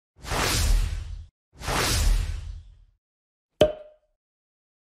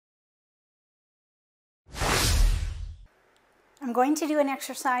I'm going to do an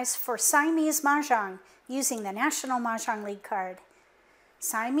exercise for Siamese Mah Jongg using the National Mah Jongg League card.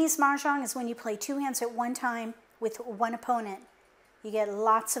 Siamese Mah Jongg is when you play two hands at one time with one opponent. You get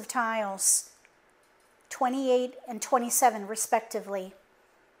lots of tiles, 28 and 27 respectively.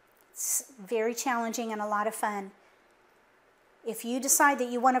 It's very challenging and a lot of fun. If you decide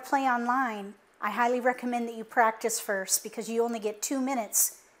that you want to play online, I highly recommend that you practice first because you only get 2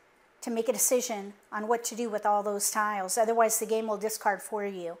 minutes to make a decision on what to do with all those tiles. Otherwise, the game will discard for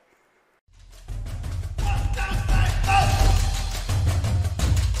you.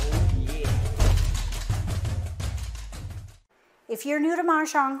 If you're new to Mah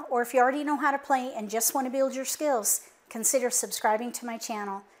Jongg, or if you already know how to play and just want to build your skills, consider subscribing to my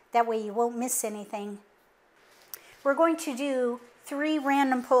channel. That way you won't miss anything. We're going to do 3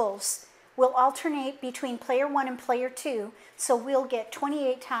 random pulls. We'll alternate between player 1 and player 2, so we'll get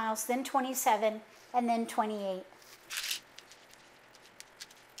 28 tiles, then 27, and then 28.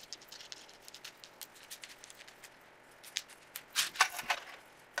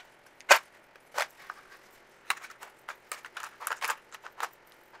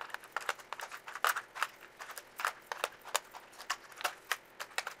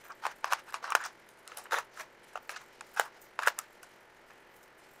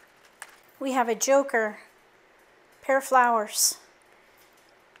 We have a joker, pair of flowers,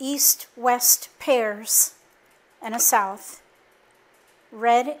 east-west pairs, and a south,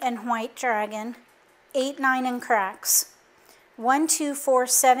 red and white dragon, 8, 9, and cracks, 1, 2, 4,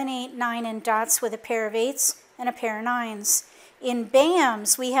 7, 8, 9, and dots with a pair of 8s and a pair of 9s. In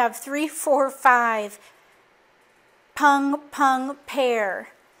BAMs, we have 3, 4, 5, pung, pung, pair.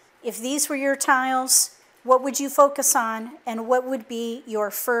 If these were your tiles, what would you focus on, and what would be your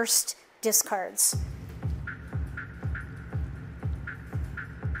first discards?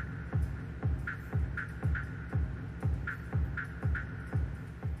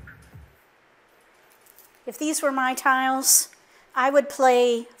 If these were my tiles, I would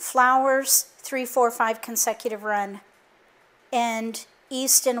play flowers, 3, 4, 5 consecutive run, and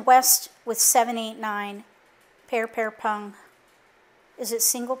east and west with 7, 8, 9, pair, pair, pung. Is it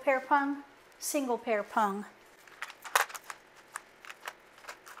single pair pung? Single pair pung.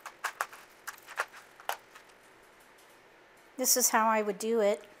 This is how I would do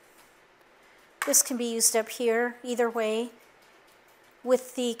it. This can be used up here, either way.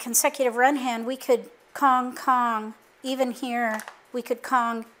 With the consecutive run hand, we could Kong, Kong. Even here, we could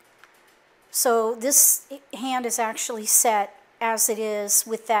Kong. So this hand is actually set as it is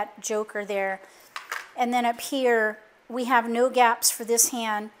with that joker there. And then up here, we have no gaps for this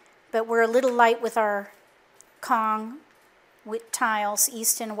hand, but we're a little light with our Kong with tiles,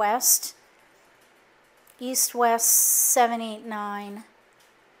 east and west. East, west, 7, 8, 9.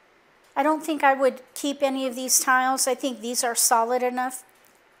 I don't think I would keep any of these tiles. I think these are solid enough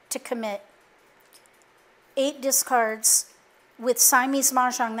to commit. 8 discards with Siamese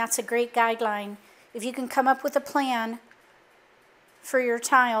Mah Jongg, that's a great guideline. If you can come up with a plan for your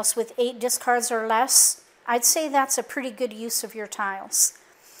tiles with 8 discards or less, I'd say that's a pretty good use of your tiles.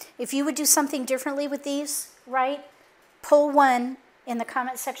 If you would do something differently with these, right, pull 1 in the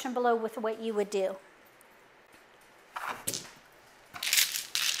comment section below with what you would do.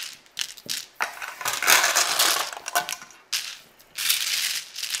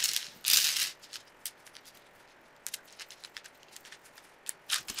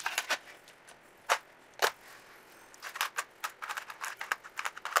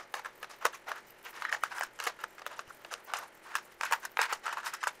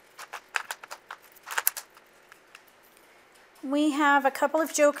 We have a couple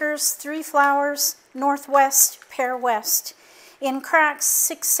of jokers, 3 flowers, northwest, pair west. In cracks,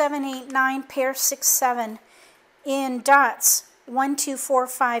 6, 7, 8, 9, pair 6, 7. In dots, 1, 2, 4,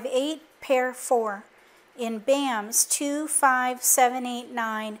 5, 8, pair 4. In BAMs, 2, 5, 7, 8,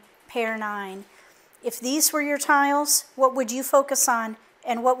 9, pair 9. If these were your tiles, what would you focus on,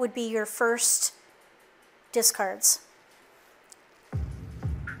 and what would be your first discards?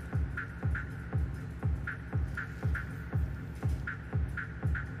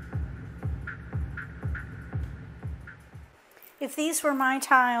 If these were my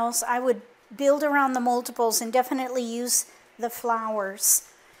tiles, I would build around the multiples and definitely use the flowers.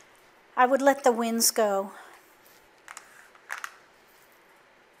 I would let the winds go.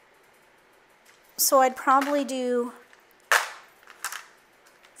 So I'd probably do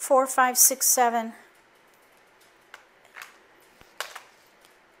 4, 5, 6, 7.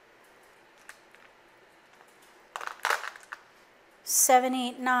 Seven,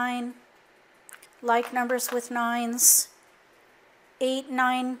 8, 9, like numbers with 9s. 8,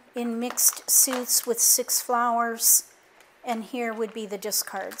 9 in mixed suits with 6 flowers. and here would be the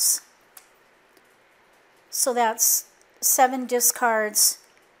discards. So that's 7 discards,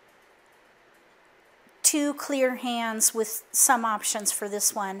 2 clear hands with some options for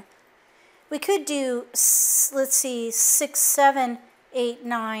this one. We could do, let's see, 6, 7, 8,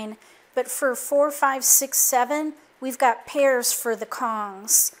 9, but for 4, 5, 6, 7, we've got pairs for the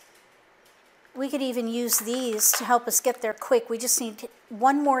Kongs. We could even use these to help us get there quick. We just need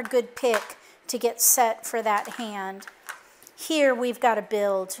one more good pick to get set for that hand. Here we've got to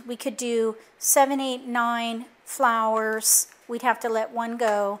build. We could do 7, 8, 9 flowers. We'd have to let one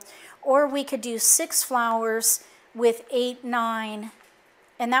go. Or we could do 6 flowers with 8, 9,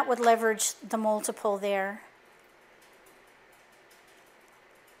 and that would leverage the multiple there.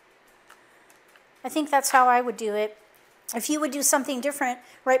 I think that's how I would do it. If you would do something different,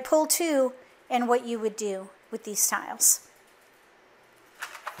 write pull 2 and what you would do with these tiles.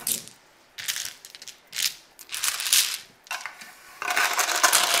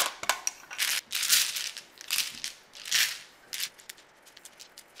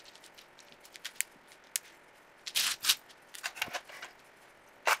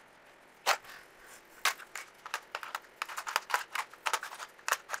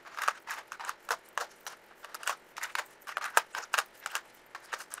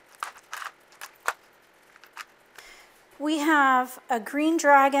 We have a green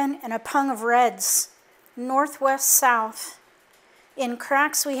dragon and a pung of reds, northwest, south. In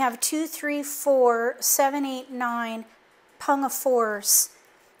cracks we have 2, 3, 4, 7, 8, 9, pung of 4s.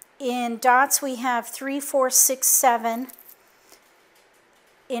 In dots we have 3, 4, 6, 7.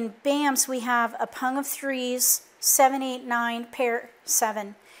 In bams we have a pung of 3s, 7, 8, 9, pair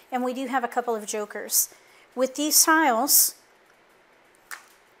 7. And we do have a couple of jokers. With these tiles,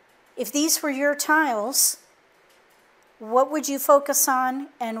 if these were your tiles, what would you focus on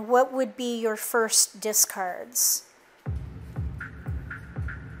and what would be your first discards?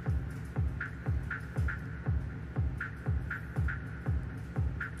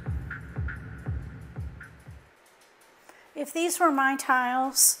 If these were my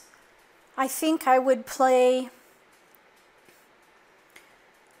tiles, I think I would play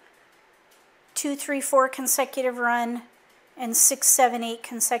 2, 3, 4 consecutive run and 6, 7, 8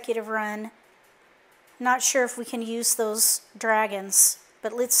 consecutive run. Not sure if we can use those dragons,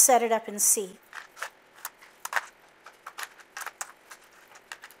 but let's set it up and see.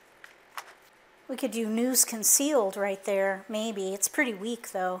 We could do news concealed right there, maybe. It's pretty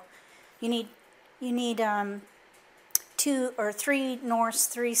weak though. You need 2 or 3 norths,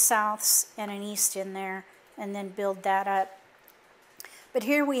 3 souths, and an east in there, and then build that up. But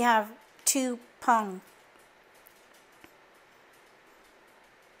here we have 2 pung.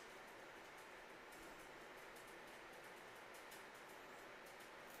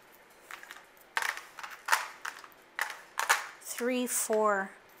 Three, 4.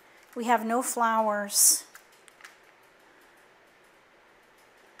 We have no flowers.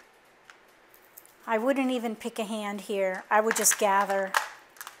 I wouldn't even pick a hand here. I would just gather.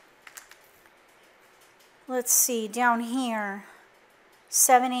 Let's see, down here,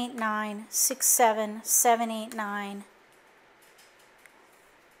 7, 8, 9, 6, 7, 7, 8, 9.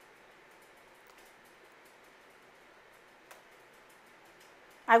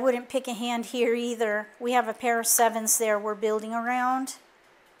 I wouldn't pick a hand here either. We have a pair of 7s there we're building around.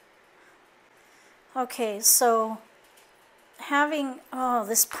 Okay, so having,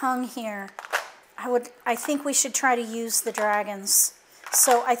 this pung here, I think we should try to use the dragons.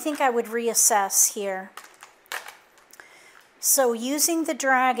 So I think I would reassess here. So using the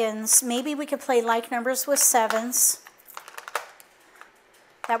dragons, maybe we could play like numbers with 7s.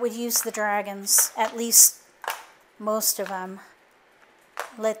 That would use the dragons, at least most of them.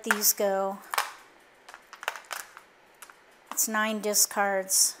 Let these go. It's 9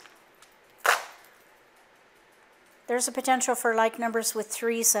 discards. There's a potential for like numbers with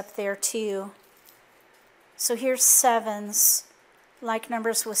 3s up there too. So here's 7s, like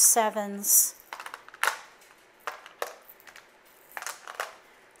numbers with 7s.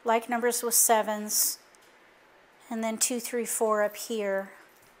 Like numbers with 7s. And then 2, 3, 4 up here.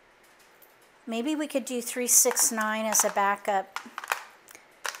 Maybe we could do 3, 6, 9 as a backup.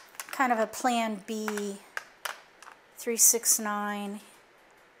 Kind of a plan B. 3, 6, 9.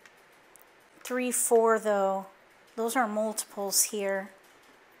 3, 4 though. Those are multiples here.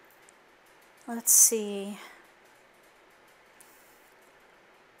 Let's see.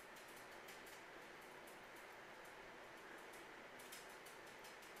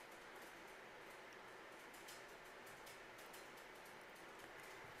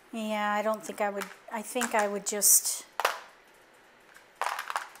 Yeah, I don't think I would. I think I would just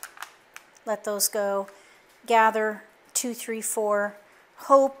let those go. Gather 2, 3, 4.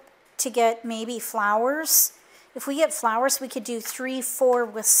 Hope to get maybe flowers. If we get flowers, we could do 3, 4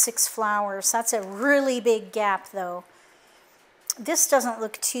 with 6 flowers. That's a really big gap though. This doesn't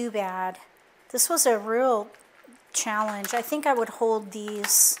look too bad. This was a real challenge. I think I would hold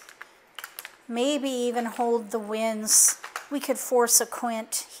these, maybe even hold the winds. We could force a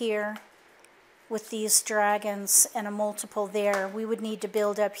quint here with these dragons and a multiple there. We would need to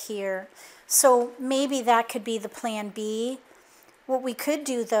build up here. So maybe that could be the plan B. What we could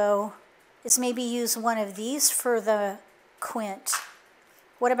do though is maybe use one of these for the quint.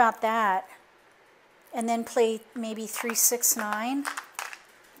 What about that? And then play maybe 3, 6, 9.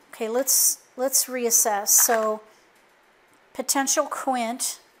 Okay, let's reassess. So potential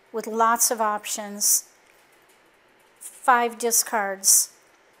quint with lots of options, 5 discards.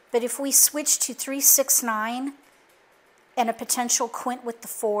 But if we switch to 3, 6, 9 and a potential quint with the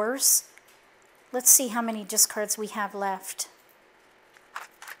 4s, let's see how many discards we have left.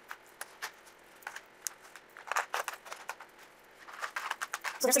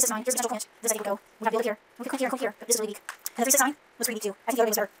 So there's 3, 6, 9. Here's a potential quint. This is how you go. We have to build here. We could quint here and quint here, but this is really weak. And 3, 6, 9 was pretty weak too. I think the other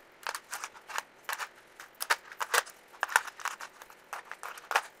ones are.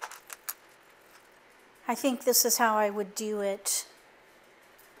 I think this is how I would do it.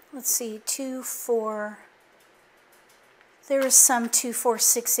 Let's see, 2, 4. There is some 2, 4,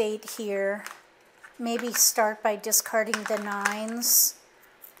 6, 8 here. Maybe start by discarding the 9s.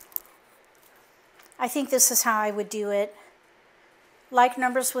 I think this is how I would do it. Like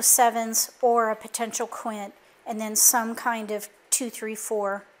numbers with 7s or a potential quint, and then some kind of 2, 3,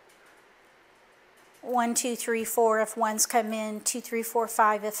 4. 1, 2, 3, 4 if 1s come in, 2, 3, 4,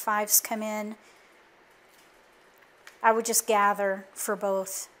 5 if 5s come in. I would just gather for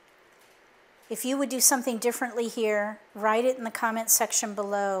both. If you would do something differently here, write it in the comment section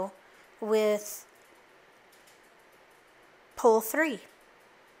below with pull 3.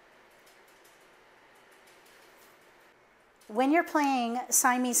 When you're playing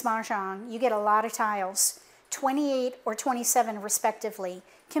Siamese Mah Jongg, you get a lot of tiles, 28 or 27 respectively.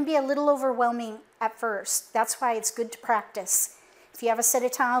 Can be a little overwhelming at first. That's why it's good to practice. If you have a set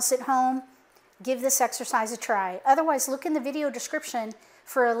of tiles at home, give this exercise a try. Otherwise, look in the video description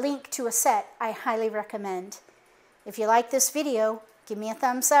for a link to a set I highly recommend. If you like this video, give me a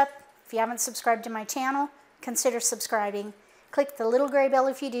thumbs up. If you haven't subscribed to my channel, consider subscribing. Click the little gray bell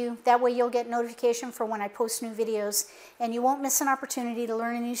if you do. That way you'll get notification for when I post new videos, and you won't miss an opportunity to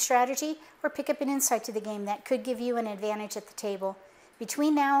learn a new strategy or pick up an insight to the game that could give you an advantage at the table.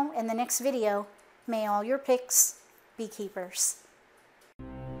 Between now and the next video, may all your picks be keepers.